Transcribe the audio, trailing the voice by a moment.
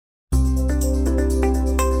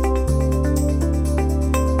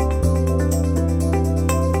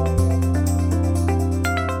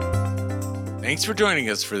Thanks for joining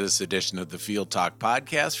us for this edition of the Field Talk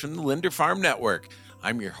podcast from the Linder Farm Network.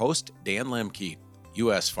 I'm your host, Dan Lemke.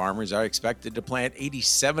 U.S. farmers are expected to plant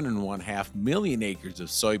 87.5 million acres of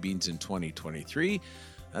soybeans in 2023.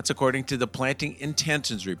 That's according to the Planting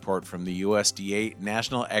Intentions Report from the USDA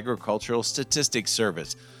National Agricultural Statistics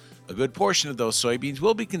Service. A good portion of those soybeans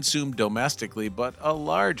will be consumed domestically, but a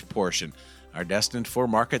large portion are destined for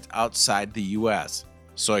markets outside the U.S.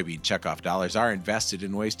 Soybean checkoff dollars are invested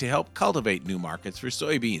in ways to help cultivate new markets for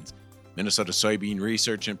soybeans. Minnesota Soybean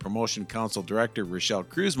Research and Promotion Council Director Rochelle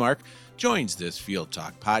Krusemark joins this Field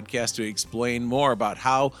Talk podcast to explain more about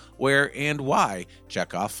how, where, and why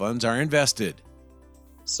checkoff funds are invested.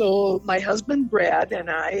 So my husband Brad and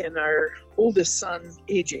I and our oldest son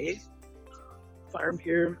AJ farm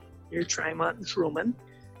here near Trimont and Truman,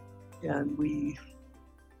 and we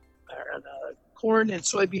are on a corn and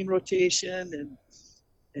soybean rotation, and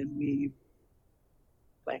we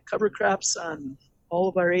plant cover crops on all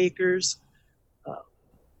of our acres.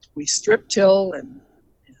 We strip till and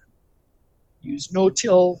use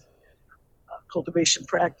no-till cultivation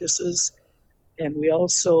practices, and we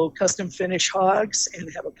also custom finish hogs and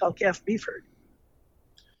have a cow-calf beef herd.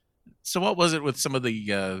 So what was it with some of the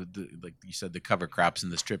like you said, the cover crops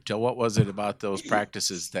and the strip till? What was it about those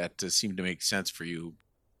practices that seemed to make sense for you?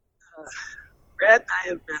 Brad and I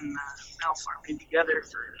have been now farming together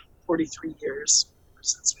for 43 years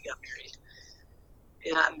since we got married.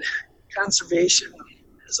 And conservation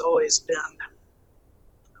has always been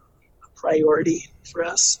a priority for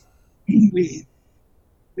us. We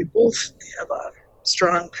both have a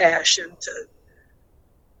strong passion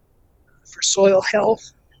for soil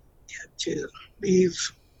health and to leave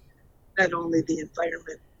not only the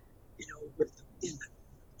environment, in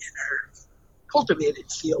our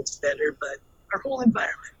cultivated fields better, but our whole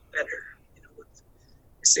environment better.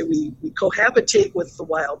 I say we cohabitate with the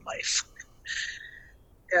wildlife,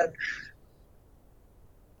 and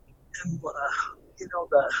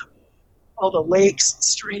all the lakes and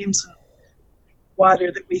streams and water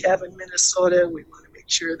that we have in Minnesota. We want to make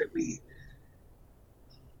sure that we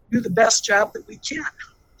do the best job that we can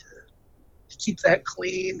to keep that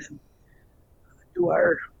clean and do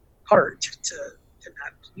our part to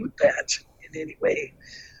not pollute that in any way.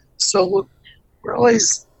 So we're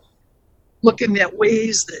always looking at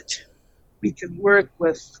ways that we can work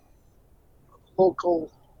with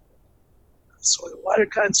local soil water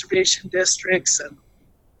conservation districts. And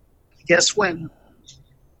I guess when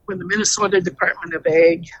the Minnesota Department of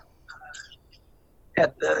Ag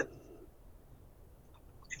had the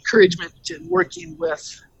encouragement in working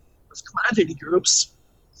with commodity groups,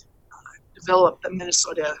 developed the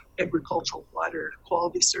Minnesota Agricultural Water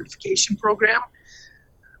Quality Certification Program,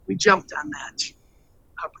 we jumped on that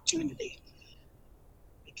opportunity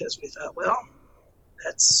because we thought, well,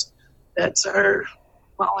 that's our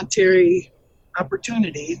voluntary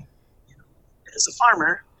opportunity. As a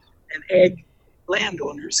farmer, and ag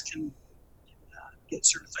landowners can get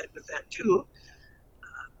certified with that too,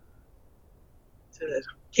 to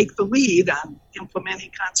take the lead on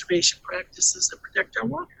implementing conservation practices that protect our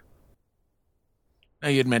water. Now,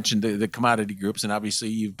 you had mentioned the commodity groups, and obviously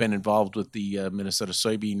you've been involved with the Minnesota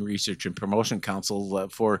Soybean Research and Promotion Council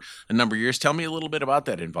for a number of years. Tell me a little bit about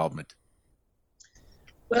that involvement.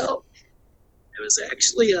 Well, I was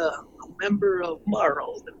actually a member of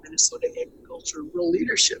MARO, the Minnesota Agriculture Rural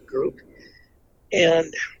Leadership Group,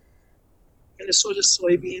 and Minnesota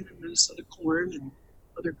Soybean and Minnesota Corn and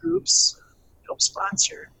other groups help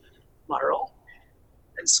sponsor MARO.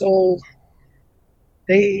 And so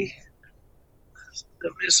the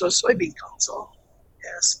Minnesota Soybean Council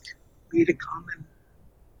asked me to come and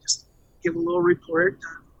just give a little report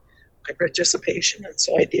on my participation, and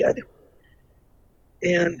so I did.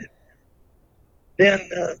 And then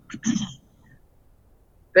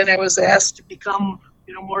I was asked to become,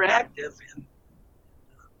 more active in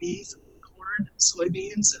beef, corn,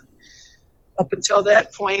 soybeans, and up until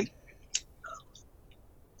that point,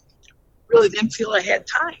 really didn't feel I had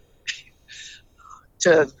time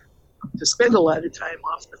to spend a lot of time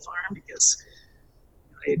off the farm because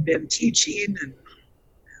I had been teaching, and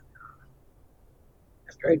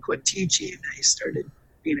after I quit teaching, I started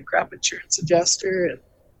being a crop insurance adjuster, and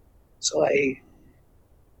so I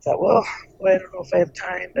thought, well, I don't know if I have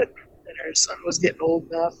time, but then our son was getting old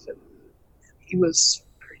enough, and he was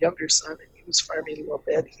our younger son, and he was farming a little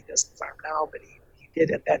bit. He doesn't farm now, but he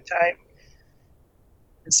did at that time.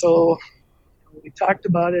 And so we talked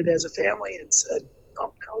about it as a family and said,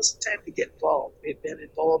 oh, now is the time to get involved. We had been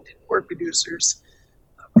involved in pork producers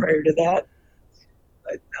prior to that,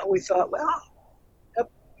 but now we thought, well, yep,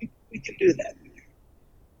 we can do that.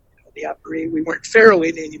 We weren't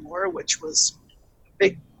farrowing anymore, which was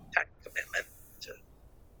big time commitment to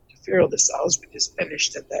farrow the sows. We just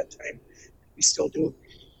finished at that time. We still do.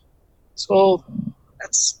 So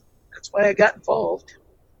that's why I got involved.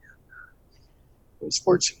 I was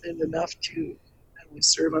fortunate enough to not only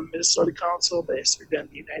serve on Minnesota Council, but I served on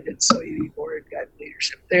the United Soybean Board, got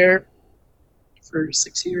leadership there for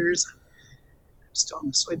 6 years. I'm still on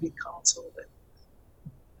the Soybean Council, but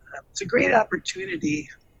it's a great opportunity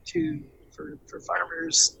for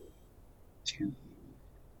farmers to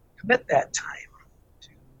commit that time to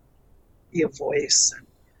be a voice and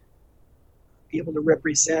be able to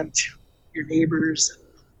represent your neighbors and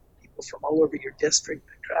people from all over your district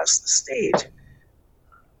across the state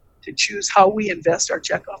to choose how we invest our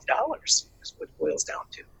checkoff dollars is what it boils down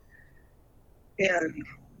to. And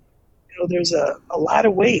there's a lot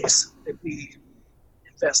of ways that we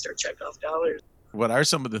invest our checkoff dollars. What are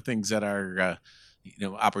some of the things that are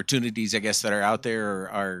opportunities, I guess, that are out there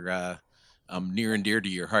or are near and dear to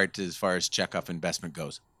your heart as far as checkoff investment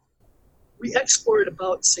goes? We export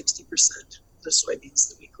about 60% of the soybeans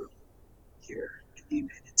that we grow here in the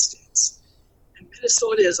United States. And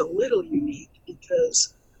Minnesota is a little unique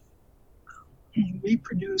because we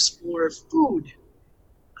produce more food,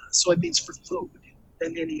 soybeans for food,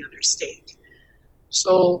 than any other state.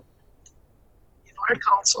 So, our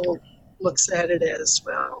council looks at it as,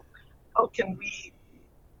 well, how can we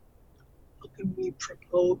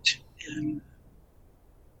promote and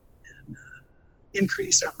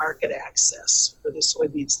increase our market access for the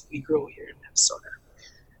soybeans that we grow here in Minnesota?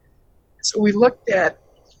 So we looked at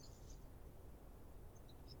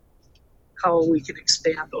how we can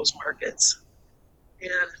expand those markets.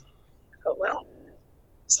 And I thought, well,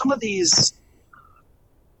 some of these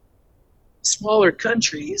smaller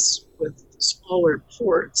countries with smaller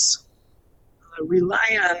ports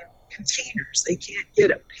rely on containers. They can't get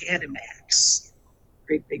a Panamax,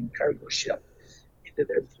 great big cargo ship, into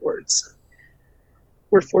their ports.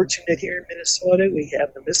 We're fortunate here in Minnesota. We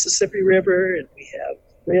have the Mississippi River and we have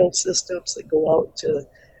rail systems that go out to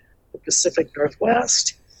the Pacific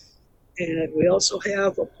Northwest. And we also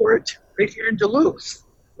have a port right here in Duluth,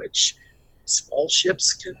 which small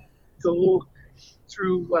ships can go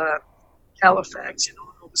through Halifax,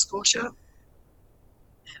 Nova Scotia,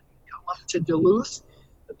 and come up to Duluth.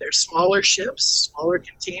 But they're smaller ships, smaller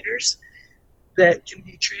containers that can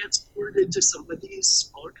be transported to some of these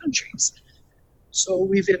smaller countries. So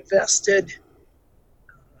we've invested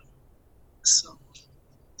some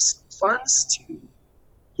funds to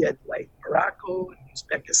get like Morocco and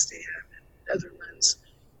Uzbekistan and Netherlands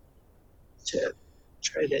to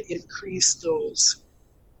try to increase those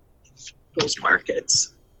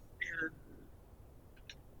markets. And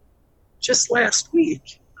just last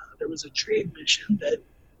week, there was a trade mission that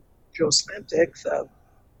Joe Smentek, the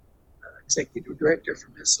executive director for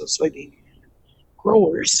Minnesota Soybean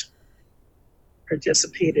Growers,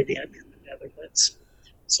 participated in the Netherlands.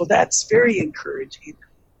 So that's very encouraging.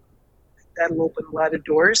 That'll open a lot of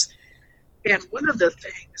doors. And one of the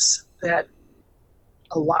things that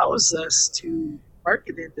allows us to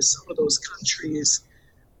market into some of those countries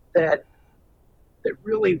that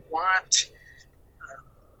really want,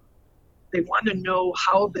 they want to know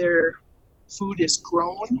how their food is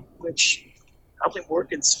grown, which probably more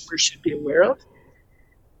consumers should be aware of.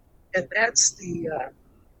 And that's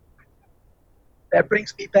that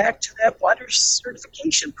brings me back to that water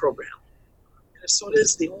certification program. Minnesota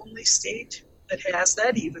is the only state that has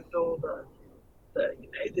that, even though the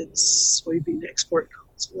United Soybean Export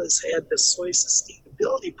Council has had the soy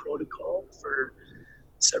sustainability protocol for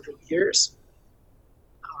several years.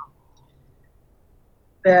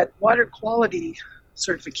 That water quality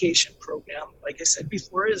certification program, like I said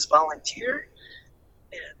before, is volunteer.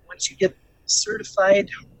 And once you get certified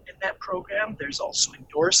in that program, there's also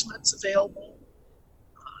endorsements available.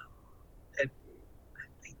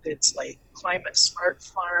 It's like Climate Smart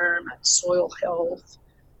Farm and soil health,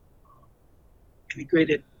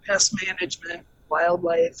 integrated pest management,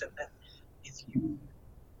 wildlife, and then if you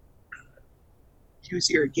use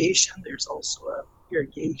irrigation, there's also a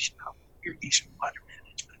irrigation water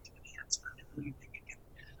management enhancement that you can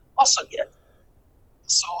also get.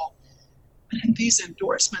 So these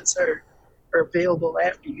endorsements are available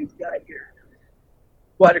after you've got your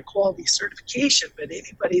water quality certification, but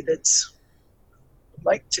anybody that's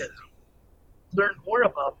like to learn more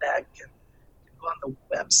about that can go on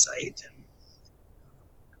the website, and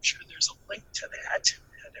I'm sure there's a link to that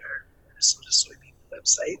at our Minnesota Soybean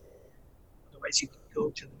website. Otherwise, you can go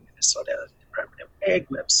to the Minnesota Department of Ag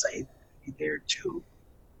website, be there too.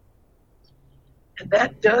 And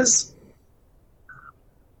that does,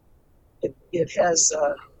 it has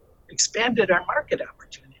expanded our market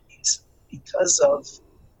opportunities. because of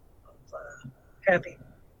having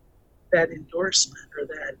that endorsement or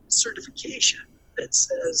that certification that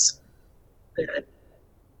says that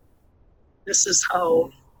this is how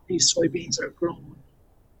these soybeans are grown,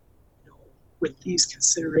 with these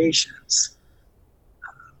considerations.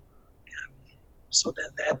 And so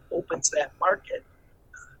that opens that market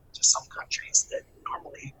to some countries that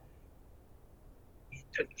normally we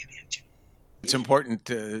couldn't get into. It's important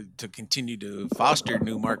to continue to foster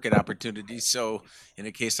new market opportunities. So, in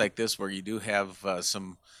a case like this, where you do have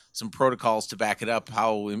some protocols to back it up,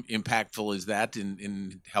 how impactful is that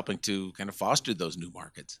in helping to kind of foster those new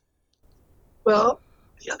markets? Well,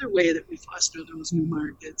 the other way that we foster those new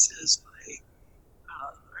markets is by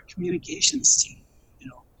our communications team.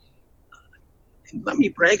 And let me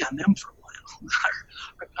brag on them for a while.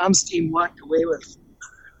 Our comms team walked away with,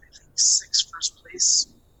 I think, 6 first place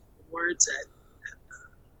awards at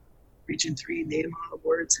Region 3 Native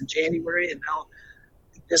Awards in January, and now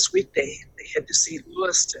this week they head to St.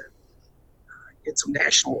 Louis to get some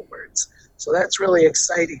national awards. So that's really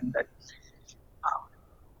exciting. But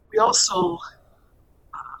we also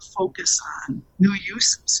focus on new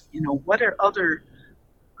uses. What are other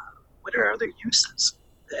uses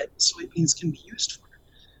that soybeans can be used for?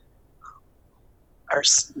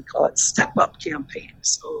 We call it Step Up campaign.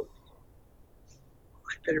 So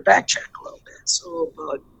I better backtrack a little bit. So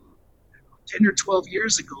about 10 or 12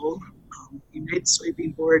 years ago, the United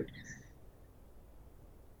Soybean Board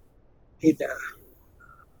made a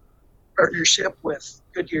partnership with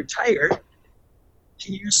Goodyear Tire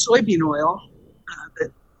to use soybean oil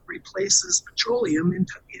that replaces petroleum in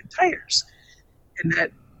tires. And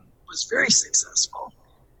that was very successful.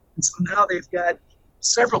 And so now they've got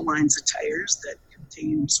several lines of tires that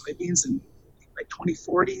contain soybeans, and by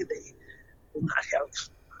 2040 they will not have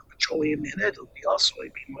petroleum in it. It'll be all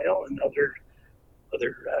soybean oil and other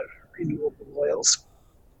renewable oils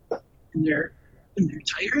in their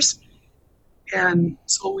tires. And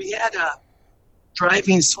so we had a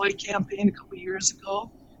driving soy campaign a couple of years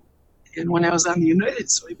ago. And when I was on the United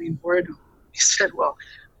Soybean Board, we said, well,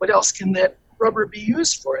 what else can that rubber be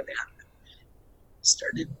used for then?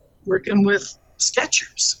 Started working with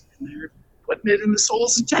Skechers, and they're putting it in the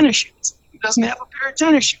soles of tennis shoes. Who doesn't have a pair of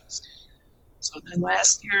tennis shoes? So then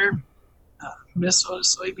last year, Minnesota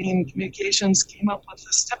Soybean Communications came up with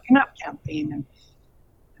a Stepping Up campaign and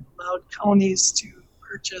allowed counties to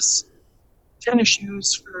purchase tennis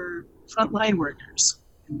shoes for frontline workers.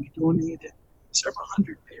 And we donated several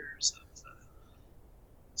hundred pairs of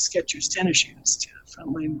Skechers tennis shoes to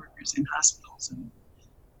frontline workers in hospitals and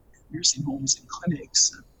nursing homes and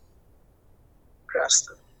clinics across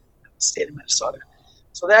the state of Minnesota.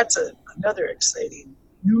 So that's another exciting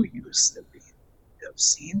new use that we have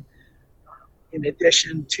seen, in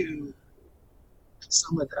addition to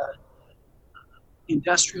some of the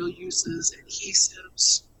industrial uses,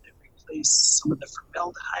 adhesives that replace some of the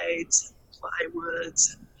formaldehydes and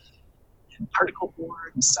plywoods and particle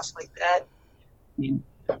board and stuff like that. I mean,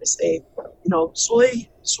 I say,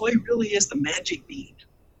 soy really is the magic bean.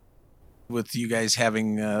 With you guys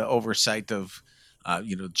having oversight of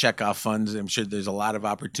checkoff funds, I'm sure there's a lot of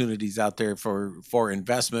opportunities out there for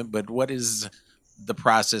investment. But what is the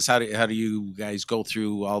process? How do you guys go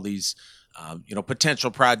through all these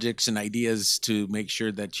potential projects and ideas to make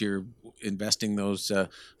sure that you're investing those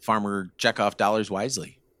farmer checkoff dollars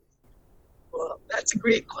wisely? Well, that's a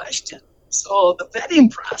great question. So the vetting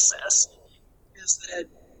process is that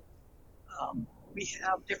we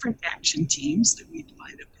have different action teams that we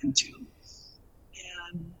divide up into.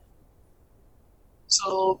 And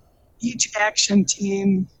so each action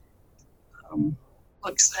team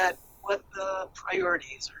looks at what the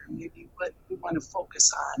priorities are, maybe what we want to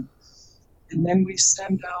focus on. And then we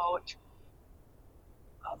send out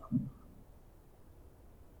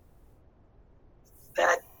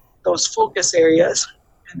those focus areas,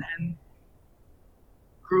 and then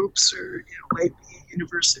groups or might be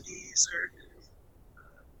universities or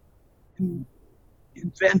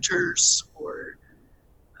inventors or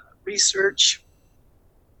research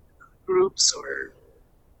groups or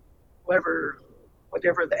whatever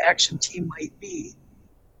the action team might be,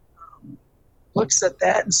 looks at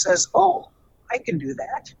that and says, oh, I can do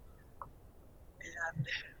that. And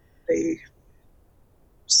they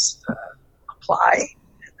apply,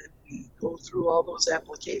 and then we go through all those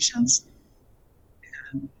applications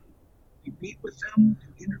and we meet with them,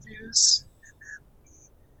 do interviews, and then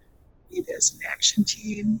we meet as an action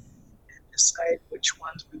team and decide which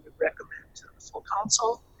ones we would recommend to the full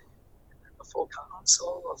council. And then the full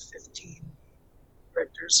council of 15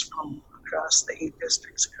 directors from across the 8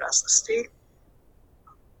 districts across the state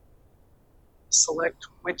select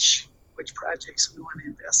which which projects we want to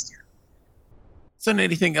invest in. So,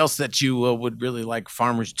 anything else that you would really like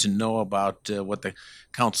farmers to know about what the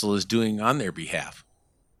council is doing on their behalf?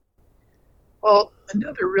 Well,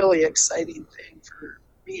 another really exciting thing for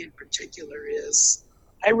me in particular is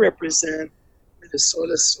I represent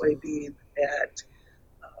Minnesota soybean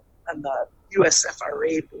on the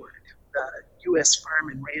USFRA board, the U.S. Farm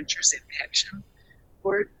and Ranchers in Action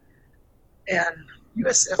board. And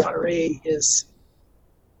USFRA is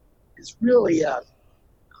really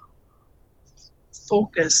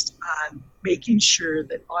focused on making sure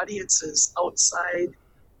that audiences outside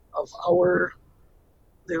of our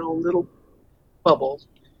little bubble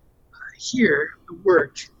hear the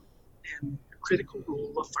work and the critical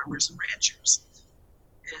role of farmers and ranchers.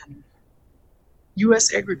 And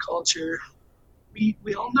U.S. agriculture, we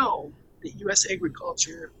all know that U.S.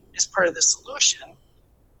 agriculture is part of the solution,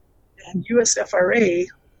 and USFRA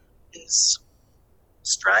is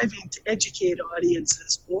striving to educate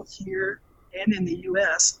audiences both here and in the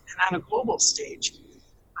U.S. and on a global stage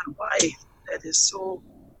on why that is so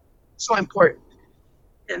important.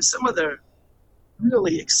 And some of the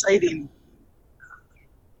really exciting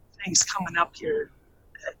things coming up here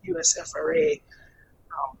at USFRA,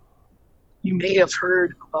 you may have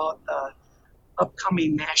heard about the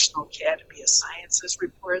upcoming National Academy of Sciences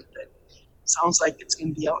report that sounds like it's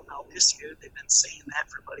going to be out now this year. They've been saying that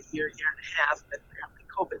for about a year and a half, but apparently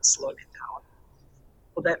COVID slowed it down.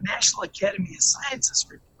 Well, that National Academy of Sciences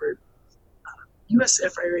report,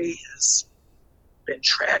 USFRA has been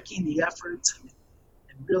tracking the efforts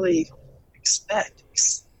and really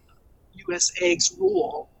expects U.S. Ag's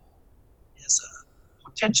role as a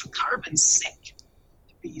potential carbon sink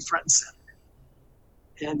to be front and center.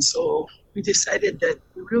 And so we decided that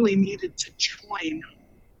we really needed to join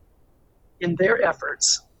in their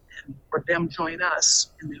efforts, and for them join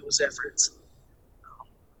us in those efforts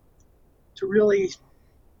to really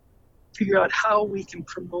figure out how we can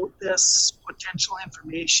promote this potential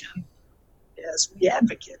information as we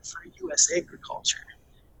advocate for U.S. agriculture.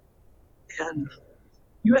 And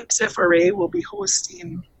USFRA will be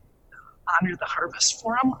hosting Honor the Harvest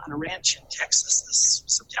Forum on a ranch in Texas this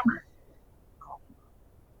September.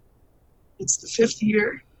 It's the 5th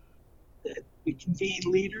year that we convene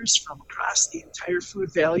leaders from across the entire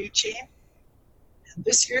food value chain. And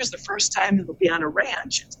this year is the first time it'll be on a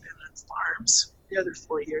ranch. It's been on farms the other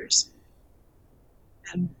 4 years.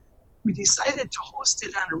 And we decided to host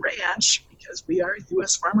it on a ranch because we are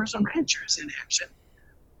U.S. farmers and ranchers in action.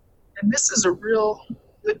 And this is a real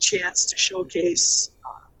good chance to showcase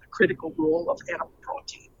the critical role of animal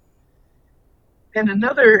protein. And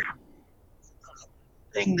another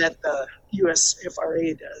thing that the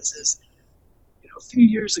USFRA does is, a few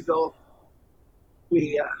years ago,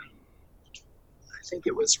 we, I think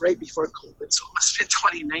it was right before COVID, so it must have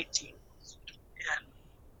been 2019. And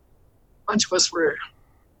a bunch of us were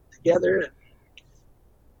together, and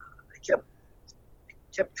they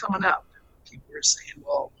kept coming up. People were saying,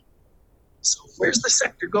 well, so where's the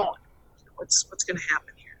sector going? What's going to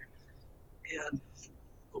happen here? And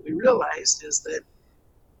what we realized is that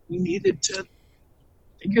we needed to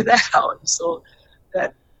figure that out. So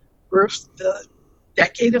that birthed the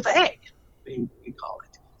Decade of Ag, we call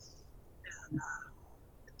it. And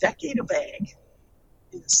the Decade of Ag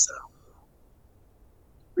is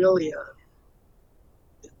really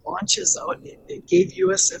it launches out. It gave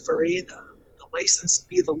USFRA the license to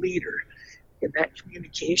be the leader in that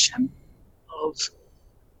communication of,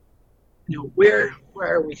 where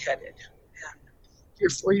are we headed? And here,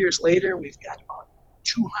 4 years later, we've got about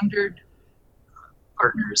 200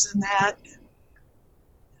 partners in that.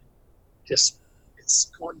 It's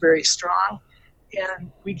going very strong.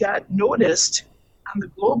 And we got noticed on the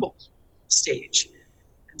global stage.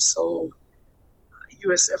 And so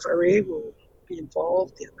USFRA will be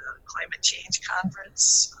involved in the climate change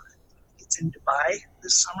conference. It's in Dubai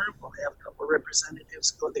this summer. We'll have a couple of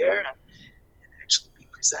representatives go there and actually be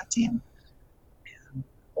presenting. And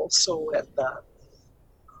also at the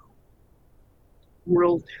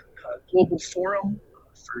World Global Forum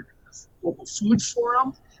for Global Food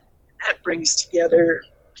Forum. That brings together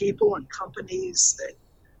people and companies that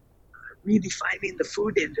are redefining the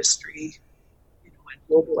food industry, and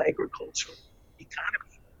global agricultural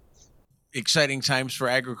economy. Exciting times for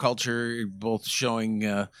agriculture, both showing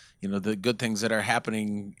the good things that are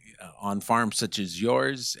happening on farms such as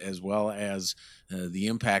yours, as well as the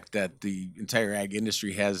impact that the entire ag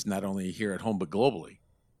industry has, not only here at home but globally.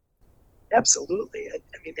 Absolutely. I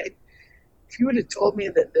mean, if you would have told me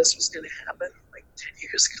that this was going to happen like 10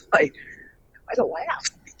 years ago, I'd have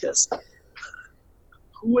laughed, because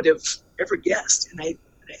who would have ever guessed? And I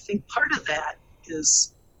think part of that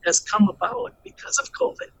is has come about because of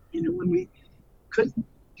COVID. When we couldn't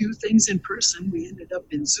do things in person, we ended up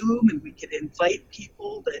in Zoom, and we could invite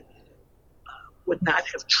people that would not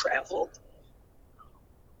have traveled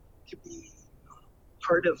to be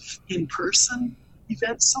part of in-person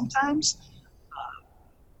events sometimes,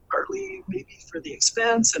 partly maybe for the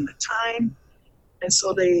expense and the time. And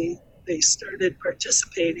so they started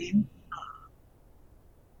participating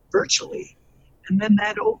virtually. And then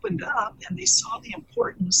that opened up, and they saw the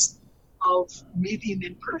importance of meeting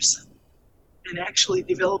in person and actually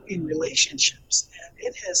developing relationships. And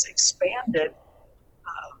it has expanded.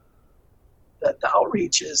 The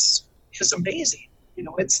outreach is amazing.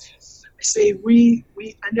 I say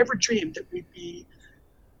I never dreamed that we'd be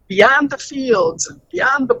beyond the fields and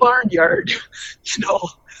beyond the barnyard,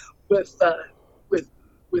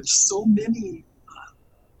 with so many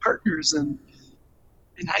partners, and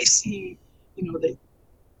I see, that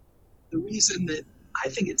the reason that I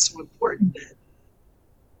think it's so important that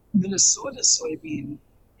Minnesota soybean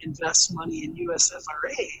invests money in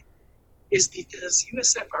USFRA is because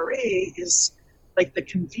USFRA is like the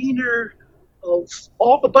convener of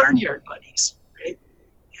all the barnyard buddies, right?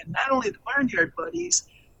 And not only the barnyard buddies,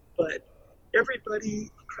 but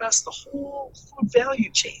everybody across the whole food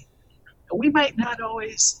value chain. And we might not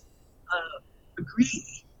always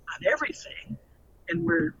agree on everything, and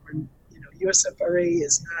USFRA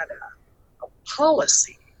is not a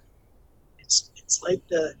policy. It's like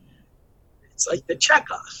the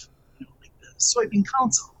checkoff, like the Soybean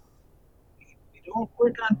Council. We don't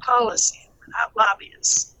work on policy. We're not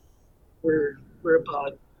lobbyists. We're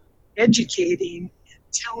about educating and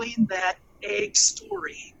telling that ag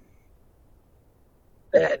story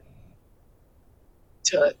that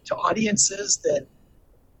to audiences that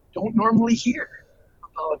don't normally hear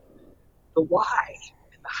about the why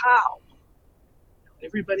and the how.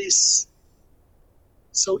 Everybody's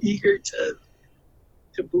so eager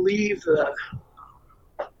to believe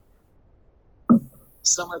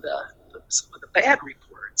some of the bad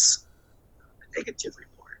reports, the negative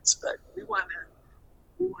reports, but we want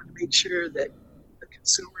to make sure that the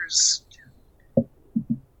consumers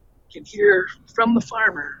can hear from the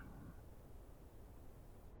farmer.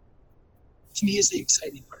 To me, is the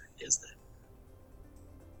exciting part, is that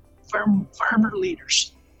farmer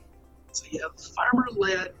leadership. So you have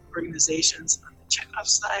farmer-led organizations on the checkoff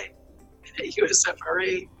side, and at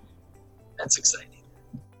USFRA. That's exciting.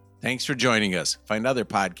 Thanks for joining us. Find other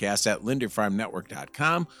podcasts at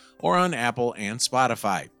linderfarmnetwork.com or on Apple and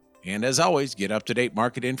Spotify. And as always, get up-to-date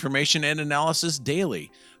market information and analysis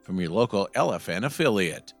daily from your local LFN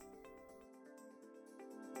affiliate.